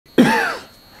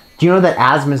Do you know that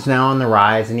asthma is now on the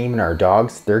rise, and even our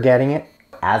dogs, they're getting it?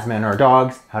 Asthma in our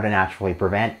dogs, how to naturally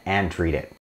prevent and treat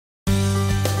it.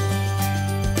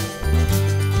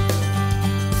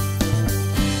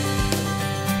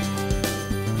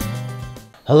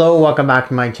 Hello, welcome back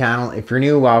to my channel. If you're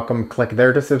new, welcome. Click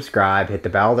there to subscribe, hit the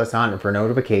bell to sign up for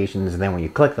notifications, and then when you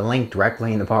click the link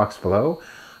directly in the box below,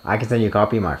 I can send you a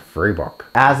copy of my free book.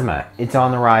 Asthma, it's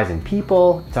on the rise in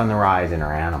people, it's on the rise in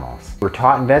our animals. We're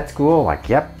taught in vet school, like,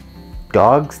 yep,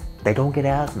 dogs, they don't get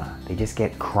asthma. They just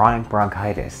get chronic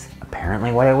bronchitis.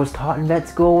 Apparently what I was taught in vet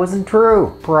school wasn't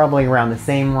true. Probably around the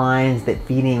same lines that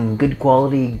feeding good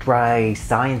quality dry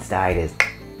science diet is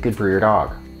good for your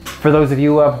dog. For those of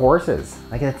you who have horses,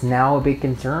 like that's now a big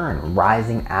concern,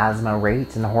 rising asthma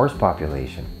rates in the horse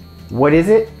population. What is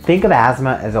it? Think of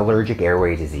asthma as allergic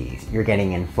airway disease. You're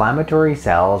getting inflammatory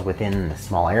cells within the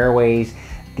small airways.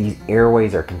 These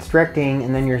airways are constricting,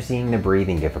 and then you're seeing the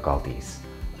breathing difficulties.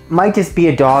 Might just be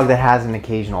a dog that has an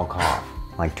occasional cough,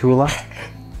 like Tula.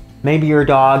 Maybe your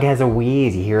dog has a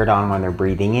wheeze. You hear it on when they're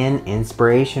breathing in,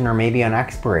 inspiration, or maybe on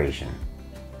expiration.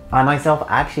 I myself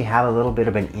actually have a little bit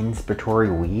of an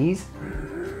inspiratory wheeze.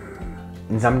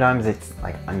 And sometimes it's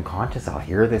like unconscious. I'll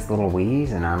hear this little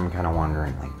wheeze and I'm kind of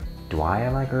wondering, like, do I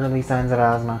have like early signs of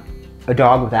asthma? A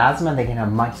dog with asthma, they can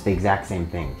have much the exact same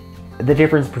thing. The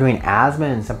difference between asthma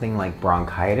and something like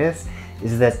bronchitis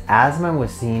is that asthma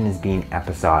was seen as being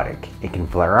episodic. It can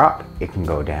flare up, it can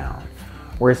go down.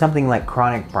 Whereas something like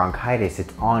chronic bronchitis,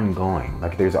 it's ongoing.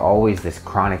 Like there's always this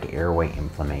chronic airway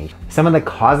inflammation. Some of the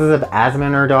causes of asthma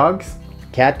in our dogs: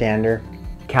 cat dander.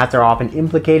 Cats are often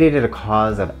implicated as a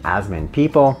cause of asthma in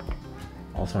people,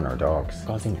 also in our dogs.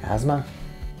 Causing asthma?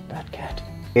 Bad cat.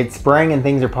 It's spraying and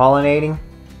things are pollinating.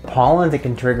 Pollens that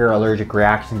can trigger allergic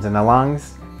reactions in the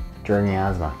lungs, triggering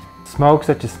asthma. Smoke,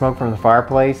 such as smoke from the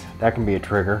fireplace, that can be a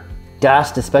trigger.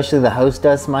 Dust, especially the house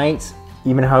dust mites,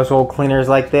 even household cleaners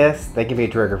like this, they can be a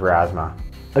trigger for asthma.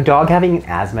 A dog having an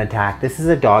asthma attack, this is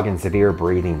a dog in severe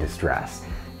breathing distress.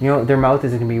 You know, their mouth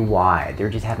isn't gonna be wide. They're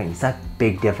just having such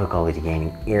big difficulty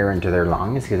gaining air into their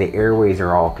lungs because the airways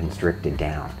are all constricted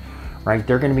down, right?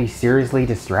 They're gonna be seriously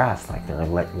distressed. Like their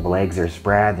legs are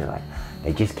spread,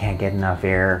 they just can't get enough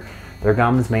air. Their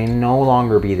gums may no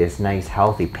longer be this nice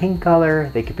healthy pink color.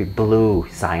 They could be blue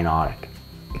cyanotic.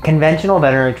 Conventional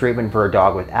veterinary treatment for a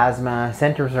dog with asthma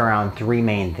centers around three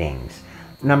main things.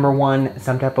 Number one,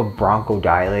 some type of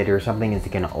bronchodilator, something that's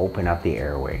going to open up the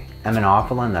airway.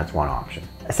 Aminophylline, that's one option.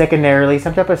 Secondarily,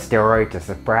 some type of steroid to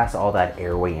suppress all that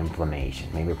airway inflammation.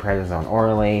 Maybe prednisone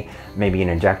orally, maybe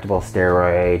an injectable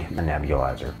steroid, a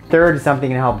nebulizer. Third is something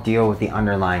to help deal with the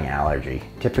underlying allergy.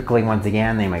 Typically, once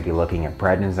again, they might be looking at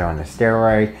prednisone, a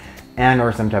steroid, and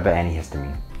or some type of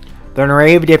antihistamine. There are an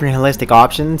array of different holistic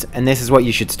options, and this is what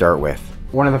you should start with.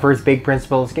 One of the first big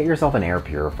principles, get yourself an air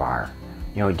purifier.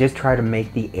 You know, just try to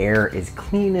make the air as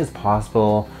clean as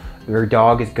possible. Your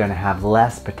dog is going to have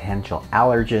less potential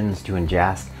allergens to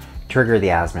ingest, trigger the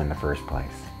asthma in the first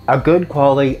place. A good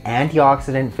quality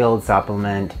antioxidant filled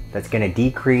supplement that's going to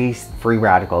decrease free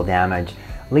radical damage,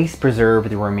 at least preserve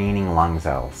the remaining lung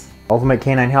cells. Ultimate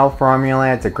Canine Health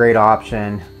Formula, it's a great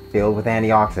option filled with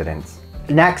antioxidants.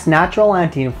 Next, natural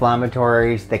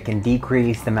anti-inflammatories that can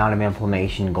decrease the amount of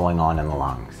inflammation going on in the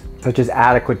lungs, such as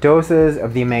adequate doses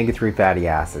of the omega-3 fatty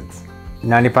acids.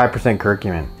 95%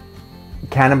 curcumin.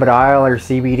 Cannabidiol or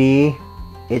CBD,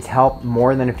 it's helped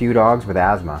more than a few dogs with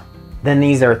asthma. Then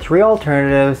these are three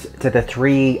alternatives to the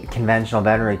three conventional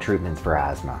veterinary treatments for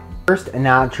asthma. First, a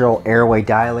natural airway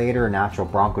dilator, a natural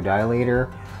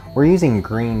bronchodilator. We're using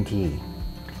green tea.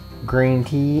 Green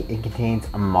tea, it contains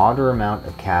a moderate amount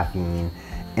of caffeine,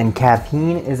 and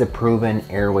caffeine is a proven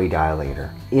airway dilator.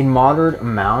 In moderate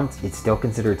amounts, it's still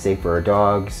considered safe for our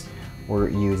dogs. We're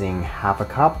using half a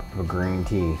cup of green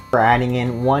tea. We're adding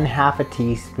in 1/2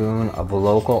 teaspoon of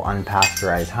local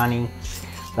unpasteurized honey.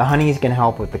 The honey is going to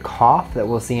help with the cough that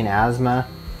we'll see in asthma,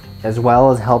 as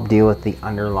well as help deal with the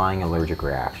underlying allergic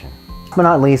reaction. Last but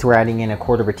not least, we're adding in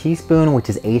 1/4 teaspoon, which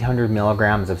is 800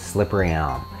 milligrams of slippery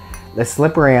elm. The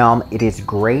slippery elm, it is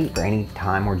great for any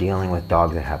time we're dealing with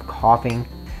dogs that have coughing.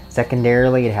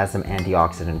 Secondarily, it has some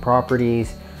antioxidant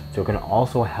properties, so it can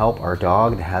also help our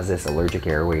dog that has this allergic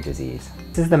airway disease.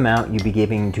 This is the amount you'd be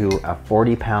giving to a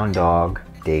 40-pound dog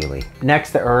daily.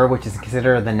 Next, the herb, which is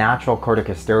considered the natural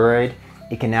corticosteroid.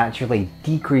 It can naturally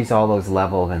decrease all those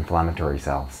level of inflammatory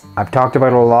cells. I've talked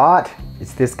about it a lot.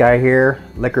 It's this guy here,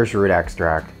 licorice root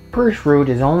extract. Licorice root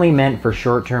is only meant for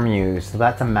short-term use, so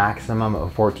that's a maximum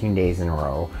of 14 days in a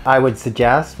row. I would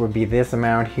suggest would be this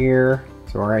amount here.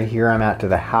 So right here I'm at to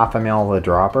the 1/2 ml of the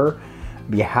dropper.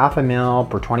 Be half a mil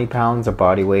per 20 pounds of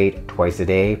body weight twice a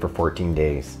day for 14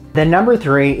 days. Then number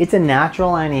 3, it's a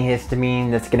natural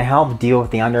antihistamine that's going to help deal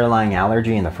with the underlying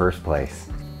allergy in the first place.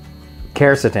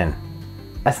 Quercetin.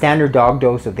 A standard dog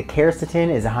dose of the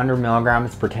quercetin is 100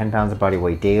 milligrams per 10 pounds of body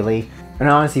weight daily. And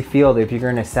I honestly feel that if you're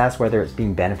going to assess whether it's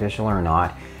being beneficial or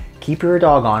not, keep your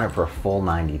dog on it for a full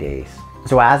 90 days.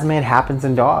 So asthma, it happens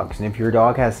in dogs. And if your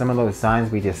dog has some of those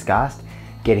signs we discussed,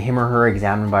 get him or her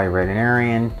examined by a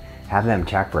veterinarian, have them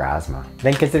check for asthma.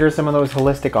 Then consider some of those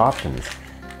holistic options.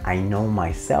 I know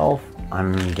myself,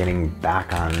 I'm getting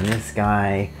back on this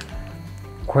guy.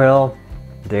 Quill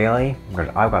daily, because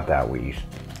I've got that wheeze.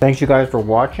 Thanks you guys for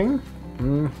watching.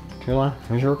 Tula,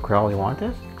 here's your Krill, you want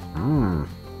this?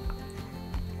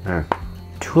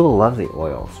 Tula loves the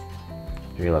oils.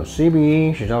 She loves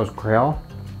CBE, she loves Krill.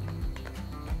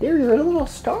 There, you're a little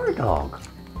star dog.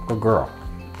 Good girl.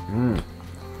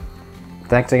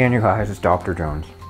 Thanks again, you guys. It's Dr. Jones.